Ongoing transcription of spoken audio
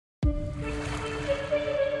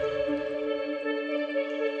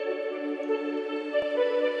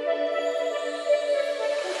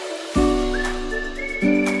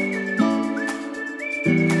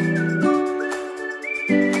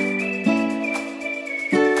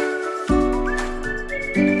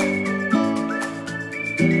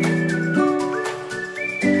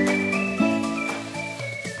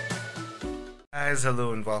guys,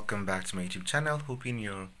 hello and welcome back to my YouTube channel. Hoping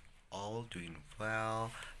you're all doing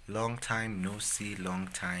well. Long time no see, long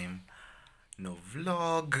time no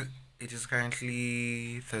vlog. It is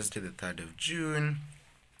currently Thursday the 3rd of June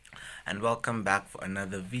and welcome back for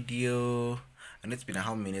another video. And it's been a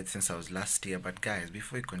how minutes since I was last here, but guys,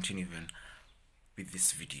 before we continue even with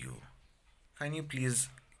this video, can you please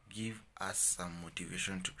give us some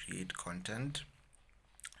motivation to create content?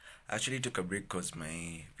 I actually took a break because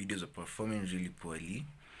my videos are performing really poorly,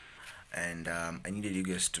 and I needed you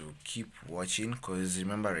guys to keep watching because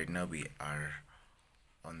remember, right now we are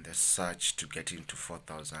on the search to get into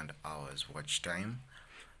 4,000 hours watch time.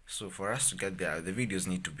 So for us to get there, the videos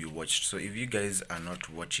need to be watched. So if you guys are not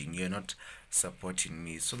watching, you're not supporting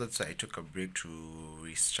me. So that's why I took a break to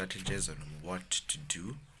re-strategize on what to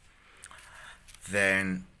do.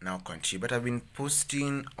 Then now continue. But I've been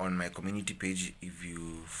posting on my community page. If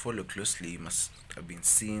you follow closely, you must have been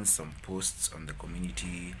seeing some posts on the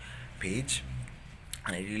community page,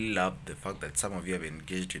 and I really love the fact that some of you have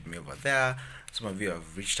engaged with me over there. Some of you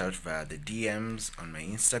have reached out via the DMs on my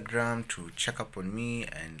Instagram to check up on me,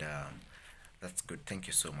 and that's good. Thank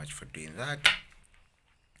you so much for doing that.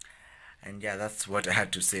 And yeah, that's what I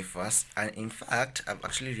had to say first. And in fact, I've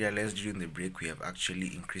actually realized during the break we have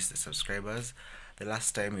actually increased the subscribers. The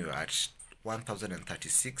last time we were at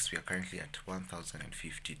 1036, we are currently at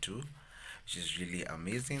 1052, which is really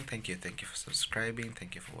amazing. Thank you for subscribing,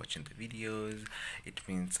 thank you for watching the videos. It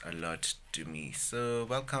means a lot to me. So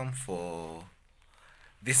welcome for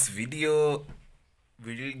this video.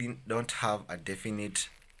 We really don't have a definite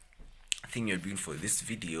thing you're doing for this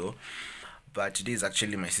video, but today is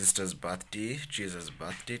actually my sister's birthday, Jesus'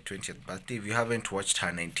 birthday, 20th birthday. If you haven't watched her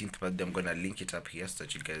 19th birthday, I'm gonna link it up here so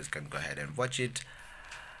that you guys can go ahead and watch it.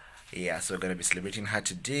 Yeah, so we're gonna be celebrating her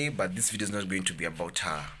today, but this video is not going to be about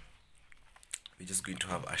her. We're just going to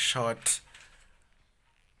have a short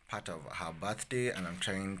part of her birthday, and I'm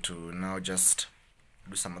trying to now just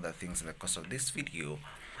do some other things in the course of this video.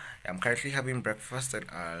 I'm currently having breakfast and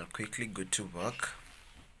I'll quickly go to work.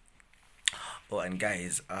 Oh, and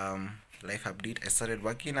guys, life update, I started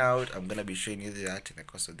working out. I'm gonna be showing you that in the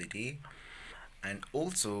course of the day. And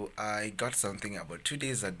also I got something about 2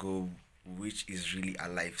 days ago which is really a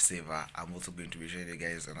lifesaver. I'm also going to be showing you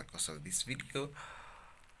guys in the course of this video.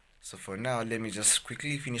 So for now, let me just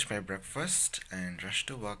quickly finish my breakfast and rush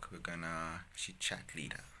to work. We're gonna chit chat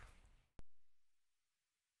later.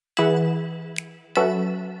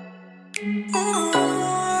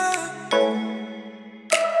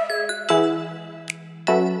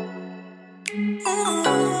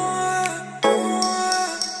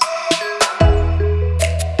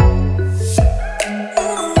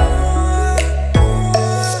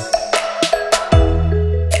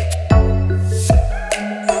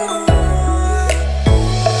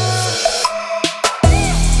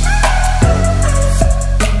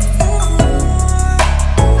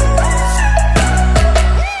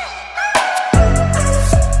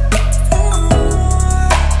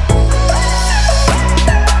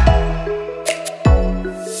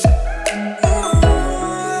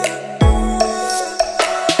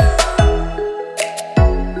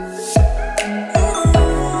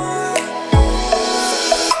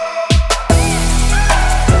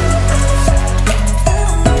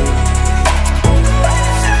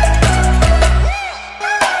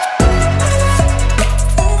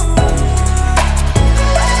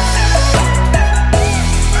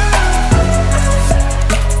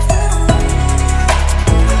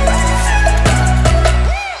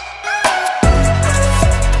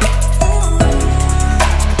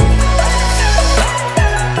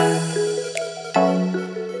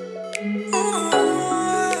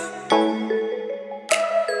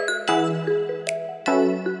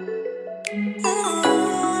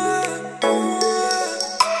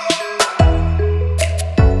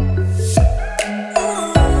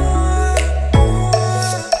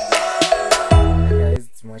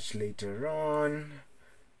 Later on,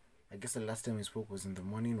 I guess the last time we spoke was in the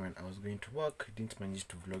morning when I was going to work. I didn't manage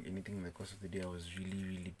to vlog anything in the course of the day. I was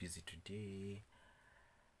really busy today.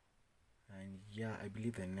 And yeah, I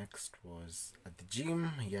believe the next was at the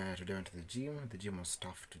gym. Yeah, today I went to the gym. The gym was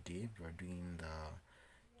tough today. We were doing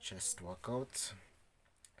the chest workouts,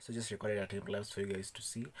 so just recorded a time lapse for you guys to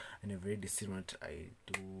see, and you've already seen what I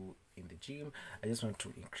do in the gym. I just want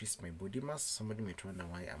to increase my body mass. Somebody might wonder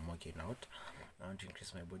why I'm working out. I want to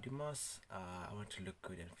increase my body mass. I want to look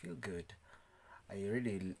good and feel good. I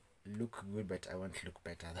already look good, but I want to look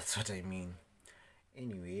better. That's what I mean.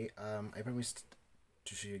 Anyway, I promised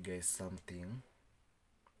to show you guys something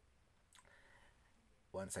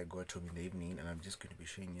once I go home in the evening, and I'm just going to be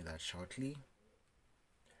showing you that shortly.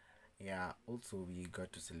 Yeah, also we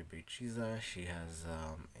got to celebrate Chiza. She has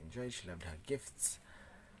enjoyed, she loved her gifts.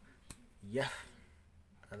 Yeah,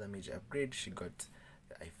 another major upgrade, she got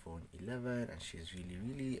the iPhone 11 and she's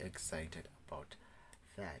really excited about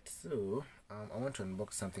that. So I want to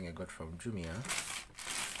unbox something I got from Jumia.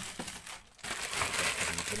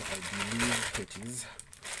 I believe it is,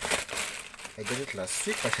 I got it last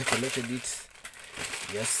week but I collected it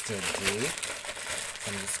yesterday.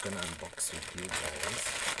 I'm just gonna unbox with you guys.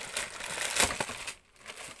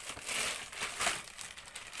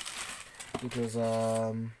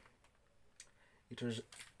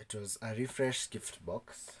 It was a refresh gift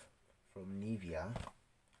box from Nivea,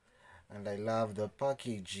 and I love the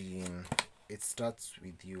packaging. It starts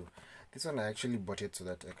with you. This one I actually bought it so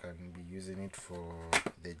that I can be using it for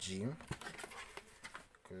the gym,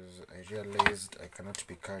 because I realized I cannot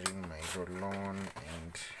be carrying my roll-on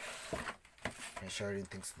and my showering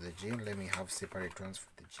things to the gym. Let me have separate ones for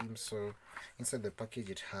the gym. So inside the package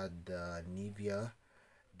it had the Nivea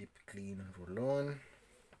deep clean roll-on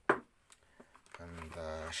and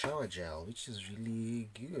the shower gel, which is really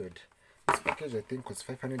good. This package I think was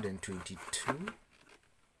 522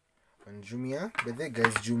 on Jumia. But there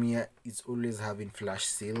guys, Jumia is always having flash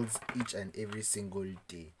sales each and every single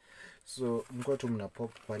day, so mko tu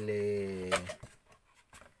mnapop pale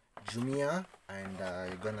Jumia and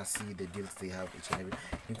you're gonna see the deals they have each and every.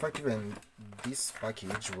 In fact, even this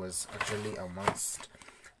package was actually amongst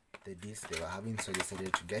the deals they were having, so I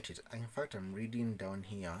decided to get it. In fact, I'm reading down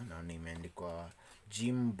here now, nimeandikwa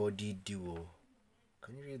Gym Body Duo.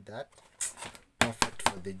 Can you read that? Perfect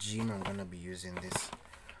for the gym. I'm gonna be using this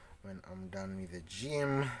when I'm done with the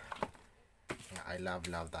gym. Yeah, I love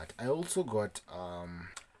that. I also got a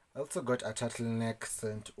turtleneck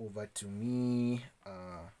sent over to me,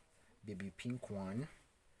 baby pink one,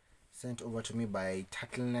 sent over to me by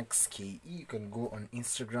Turtlenecks KE. You can go on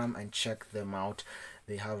Instagram and check them out.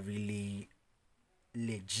 They have really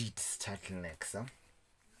legit turtlenecks.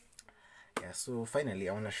 Yeah, so finally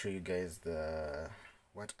I want to show you guys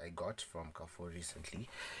what I got from Carrefour recently.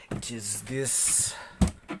 It is this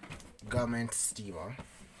garment steamer.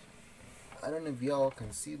 I don't know if y'all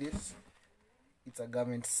can see this. It's a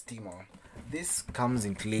garment steamer. This comes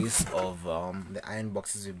in place of the iron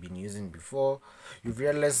boxes we've been using before. You've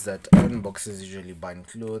realized that iron boxes usually burn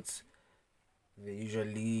clothes. They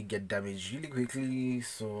usually get damaged really quickly,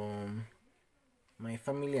 so my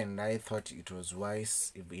family and I thought it was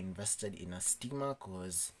wise if we invested in a steamer,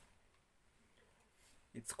 because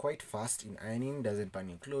it's quite fast in ironing, doesn't burn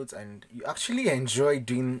your clothes, and you actually enjoy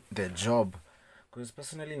doing the job. Because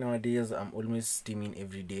personally nowadays I'm always steaming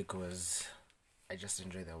every day because I just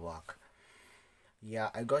enjoy the work. Yeah,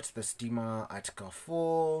 I got the steamer at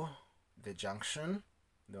Carrefour, the Junction.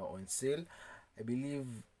 They were on sale. I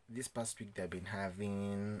believe this past week they've been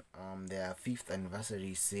having their 5th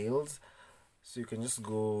anniversary sales. So you can just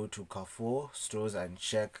go to Carrefour stores and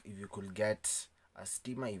check if you could get a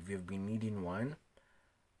steamer if you've been needing one.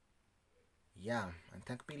 Yeah, and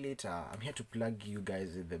thank me later. I'm here to plug you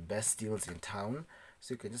guys with the best deals in town.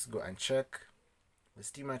 So you can just go and check the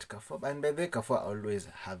steamer at Carrefour. And by the way, Carrefour are always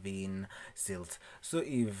having sales. So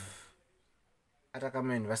if at a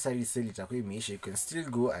anniversary sale itakuwa imeisha, you can still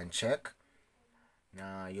go and check.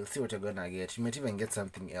 Now you'll see what you're gonna get. You might even get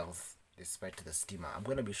something else despite the steamer. I'm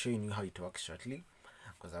gonna be showing you how it works shortly,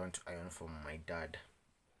 because I want to iron for my dad.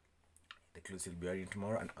 The clothes will be ironing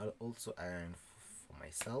tomorrow, and I'll also iron for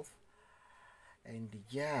myself. And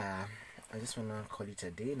yeah, I just wanna call it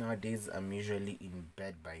a day. Nowadays I'm usually in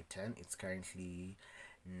bed by 10. It's currently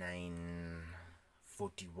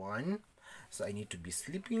 9:41, so I need to be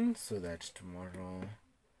sleeping so that tomorrow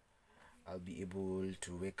I'll be able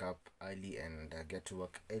to wake up early and get to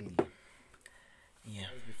work early.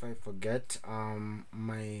 Yeah, before I forget,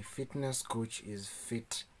 my fitness coach is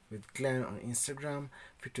Fit with Glenn on Instagram,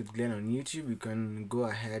 Fit with Glenn on YouTube. You can go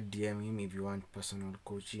ahead, DM him if you want personal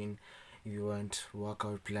coaching, if you want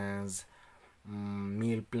workout plans,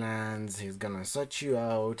 meal plans. He's gonna sort you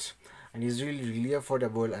out, and he's really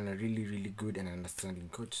affordable and a really good and understanding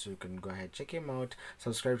coach. So you can go ahead, check him out,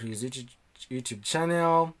 subscribe to his YouTube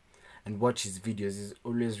channel and watch his videos. He's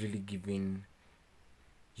always really giving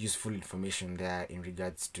useful information there in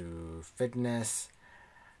regards to fitness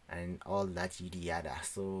and all that yada.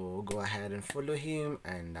 So go ahead and follow him,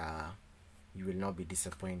 and you will not be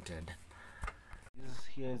disappointed.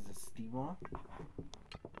 Here's the steamer.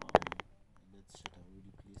 Let's check. I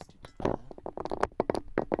already placed it there.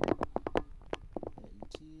 There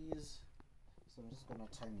it is. So I'm just gonna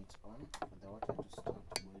turn it on for the water to start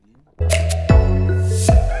boiling.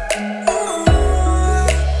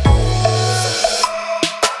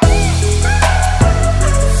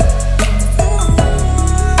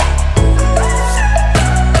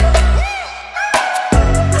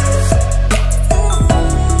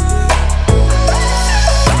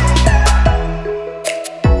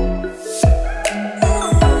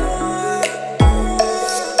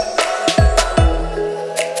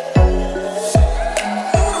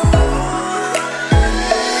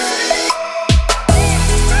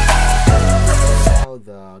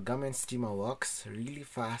 online steamer works really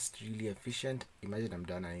fast, really efficient. Imagine I'm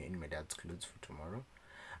done in my dad's clothes for tomorrow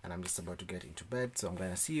and I'm just about to get into bed, so I'm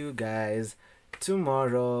gonna see you guys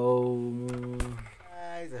tomorrow.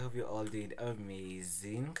 Guys, I hope you all did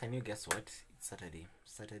amazing. Can you guess what? It's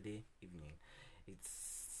Saturday evening.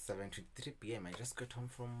 It's 7:23 p.m. I just got home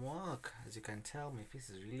from work. As you can tell, my face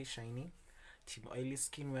is really shiny. Team Oily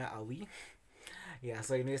Skin, where are we? Yeah,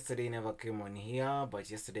 so yesterday never came on here, but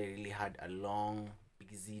yesterday I really had a long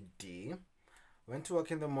busy day. Went to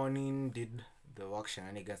work in the morning, did the work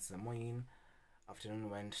shenanigans in the morning. Afternoon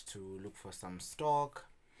went to look for some stock.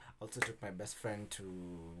 Also took my best friend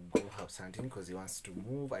to go house hunting because he wants to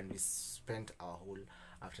move, and we spent our whole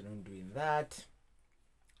afternoon doing that.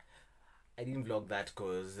 I didn't vlog that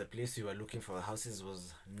because the place we were looking for houses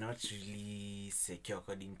was not really secure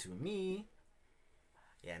according to me.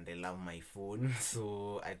 Yeah, and I love my phone,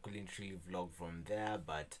 so I couldn't really vlog from there,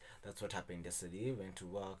 but that's what happened yesterday. Went to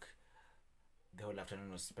work, the whole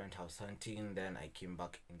afternoon was spent house hunting, then I came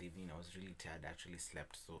back in the evening. I was really tired, I actually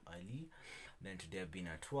slept so early. Then today I've been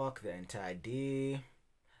at work the entire day,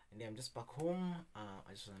 and then I'm just back home.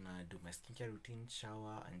 I just wanna do my skincare routine,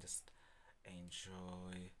 shower, and just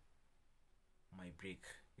enjoy my break,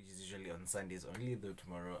 which is usually on Sundays only, though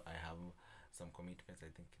tomorrow I have some commitments,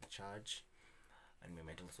 I think, in church. And we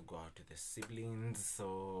might also go out to the siblings,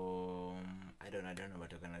 so I don't know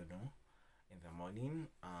what we're gonna do in the morning.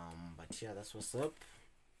 But yeah, that's what's up.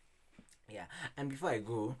 Yeah, and before I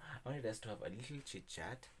go, I wanted us to have a little chit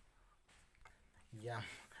chat. Yeah,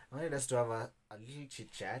 I wanted us to have a little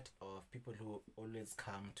chit chat of people who always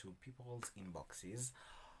come to people's inboxes,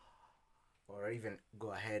 or even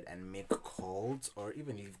go ahead and make calls, or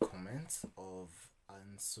even leave comments of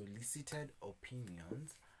unsolicited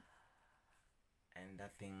opinions. And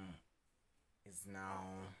that thing is now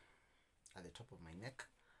at the top of my neck.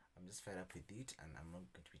 I'm just fed up with it, and I'm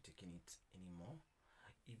not going to be taking it anymore.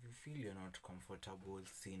 If you feel you're not comfortable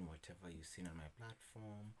seeing whatever you've seen on my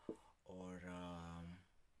platform, or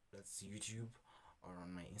that's YouTube, or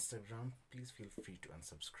on my Instagram, please feel free to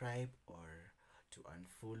unsubscribe or to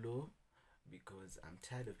unfollow, because I'm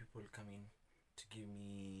tired of people coming to give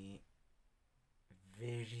me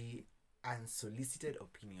very unsolicited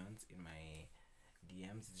opinions in my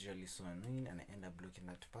DMs. It's usually so annoying, and I end up blocking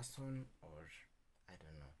that person, or I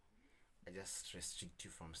don't know, I just restrict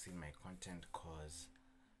you from seeing my content because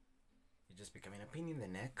you're just becoming a pain in the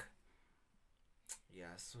neck.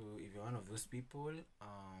 Yeah, so if you're one of those people,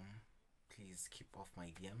 please keep off my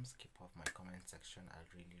DMs, keep off my comment section. I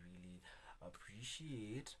really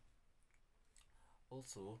appreciate.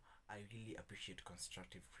 Also, I really appreciate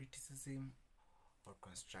constructive criticism or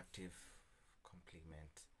constructive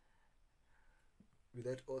compliment. With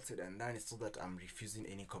that all said and done, it's not that I'm refusing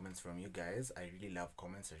any comments from you guys. I really love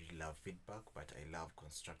comments, I really love feedback, but I love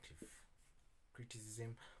constructive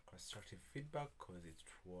criticism, constructive feedback, because it's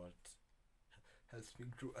what helps me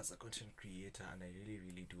grow as a content creator, and I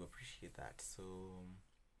really do appreciate that. So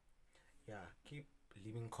yeah, keep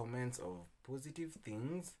leaving comments of positive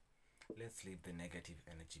things. Let's leave the negative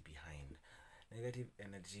energy behind. Negative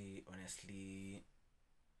energy, honestly,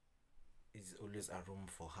 is always a room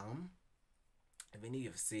for harm. Even if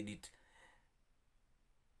you've said it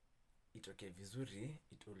okay vizuri,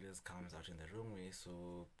 it always comes out in the wrong way.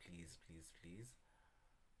 So please,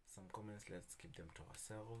 some comments, let's keep them to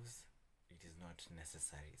ourselves. It is not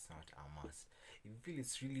necessary, it's not a must. If you feel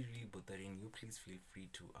it's really bothering you, please feel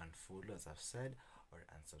free to unfollow, as I've said, or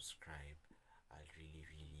unsubscribe. I'll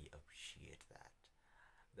really appreciate that.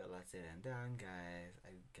 That was said and done, guys.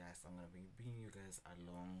 I guess I'm gonna be bringing you guys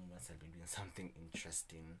along once I've been doing something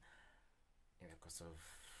interesting in the course of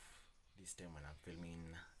this time when I'm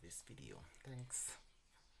filming this video. Thanks.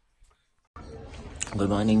 Good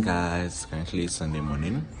morning, guys. Currently it's Sunday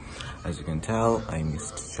morning. As you can tell, I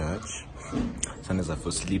missed church. Sundays are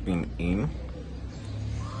for sleeping in.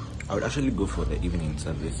 I would actually go for the evening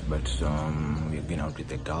service, but we've been out with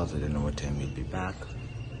the girls. I don't know what time we'll be back.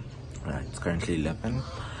 It's currently 11.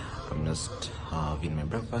 I'm just having my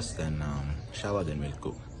breakfast, then shower, then we'll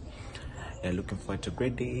go. Yeah, looking forward to a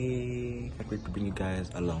great day. Can't wait to bring you guys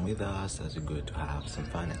along with us as we go to have some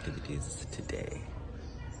fun activities today.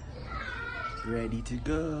 Ready to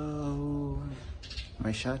go.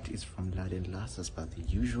 My shirt is from Laden Last, as per the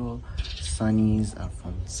usual. Sunnies are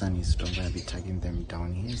from Sunnies. I'm gonna be tagging them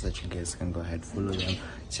down here so that you guys can go ahead, follow them,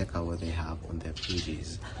 check out what they have on their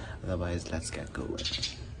pages. Otherwise, let's get going.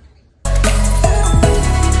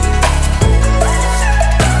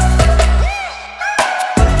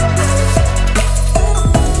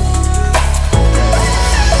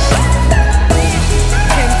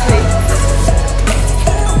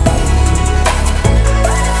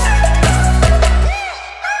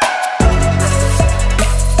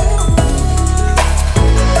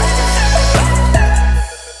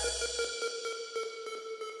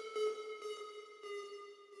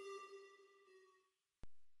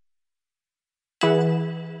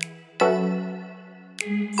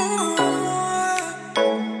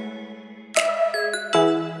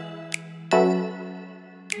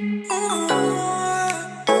 So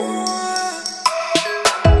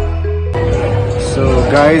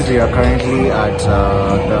guys, we are currently at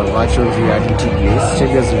the virtual reality place.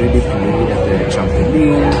 Chega's already played at the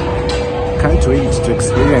trampoline. Can't wait to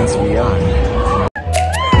experience VR.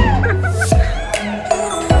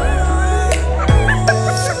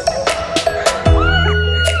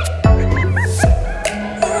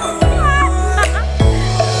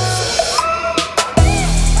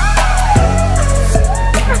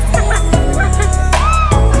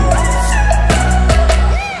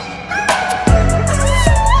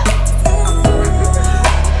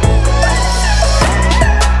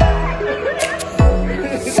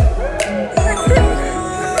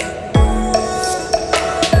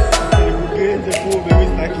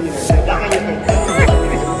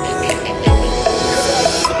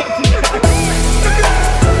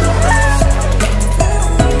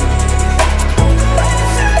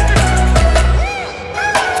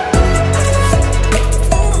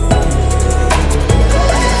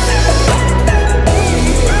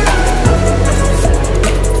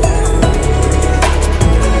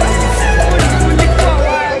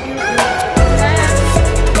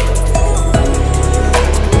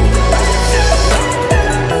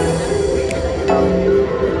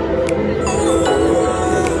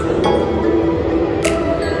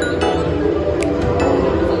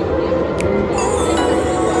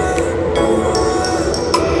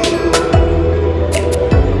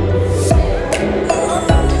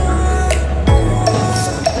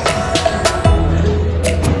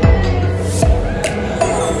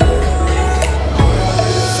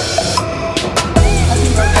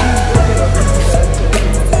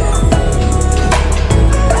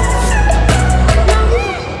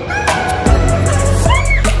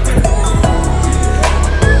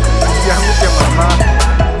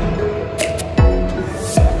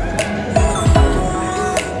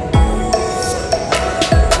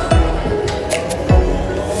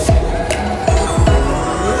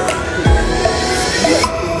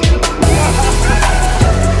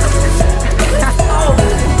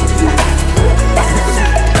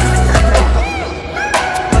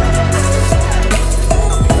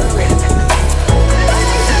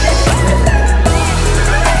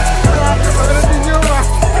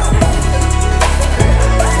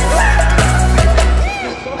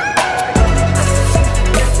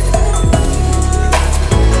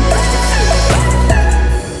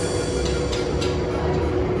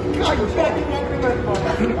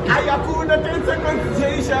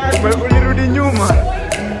 Ulirudi nyuma.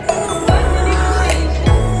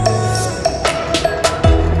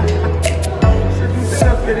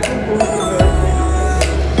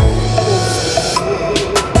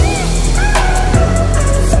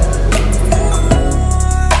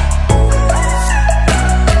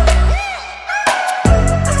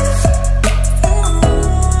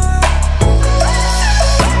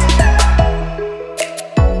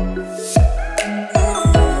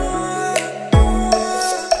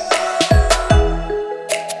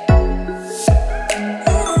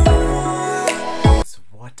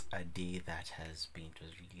 It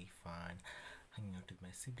was really fun hanging out with my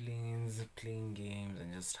siblings, playing games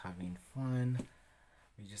and just having fun.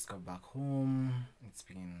 We just got back home. It's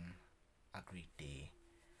been a great day.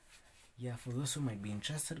 Yeah, for those who might be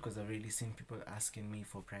interested, because I've really seen people asking me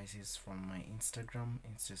for prices from my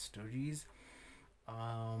Insta stories.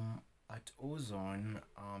 At Ozone,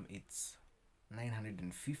 it's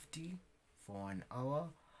 950 for an hour.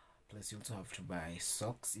 Plus you also have to buy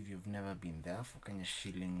socks if you've never been there for Kenya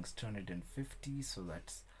shillings 250, so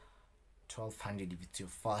that's 1200 if it's your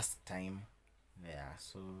first time there.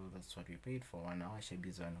 So that's what we paid for 1 hour.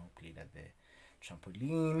 Shabi's one who played at the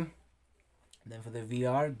trampoline. Then for the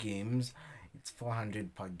VR games, it's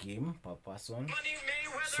 400 per game per person,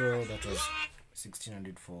 so that was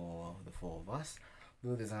 1600 for the 4 of us.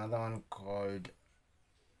 Though there's another one called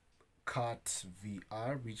Kart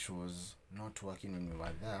VR which was not working when we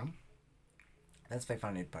were there. That's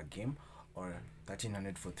 500 per game or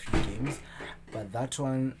 1300 for 3 games, but that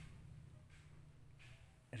one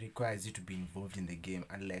requires you to be involved in the game,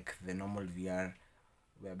 unlike the normal VR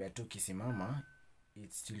whereby tu kisimama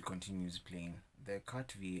it still continues playing. The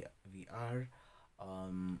Kart VR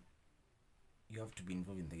you have to be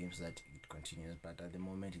involved in the game so that it continues, but at the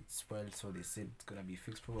moment it's spoiled, so they said it's gonna be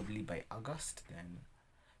fixed probably by August, then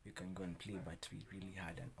you can go and play. But we really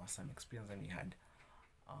had an awesome experience, and we had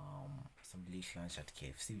some late lunch at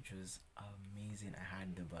KFC which was amazing. I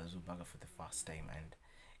had the bazoo burger for the first time and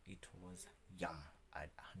it was yum. I'd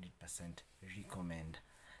 100% recommend.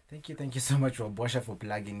 Thank you so much for Bosha for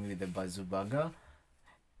plugging me with the bazoo burger.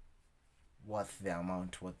 worth the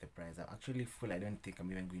amount, worth the price. I'm actually full. I don't think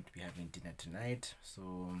I'm even going to be having dinner tonight,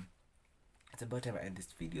 so it's about time I end this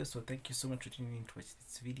video. So thank you so much for tuning in to watch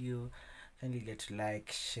this video. Kindly get to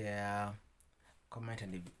like, share, comment,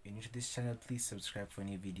 and if you're new to this channel, please subscribe for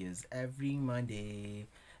new videos every Monday.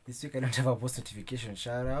 This week I don't have a post notification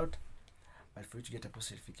shout out, but for you to get a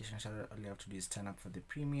post notification shout out, all you have to do is turn up for the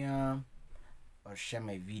premiere or share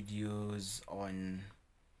my videos on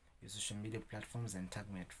your social media platforms and tag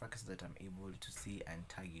me at Frakeey so that I'm able to see and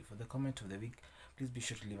tag you. For the comment of the week, please be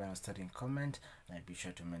sure to leave an outstanding comment, and I'll be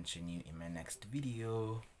sure to mention you in my next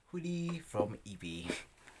video. Hoodie from eBay.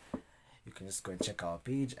 You can just go and check our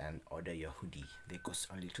page and order your hoodie. They cost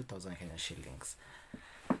only 2,000 Kenyan shillings.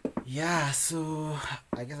 Yeah, so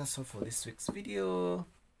I guess that's all for this week's video.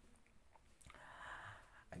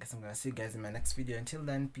 I guess I'm gonna see you guys in my next video. Until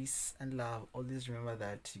then, peace and love. Always remember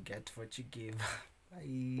that you get what you give.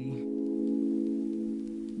 Bye.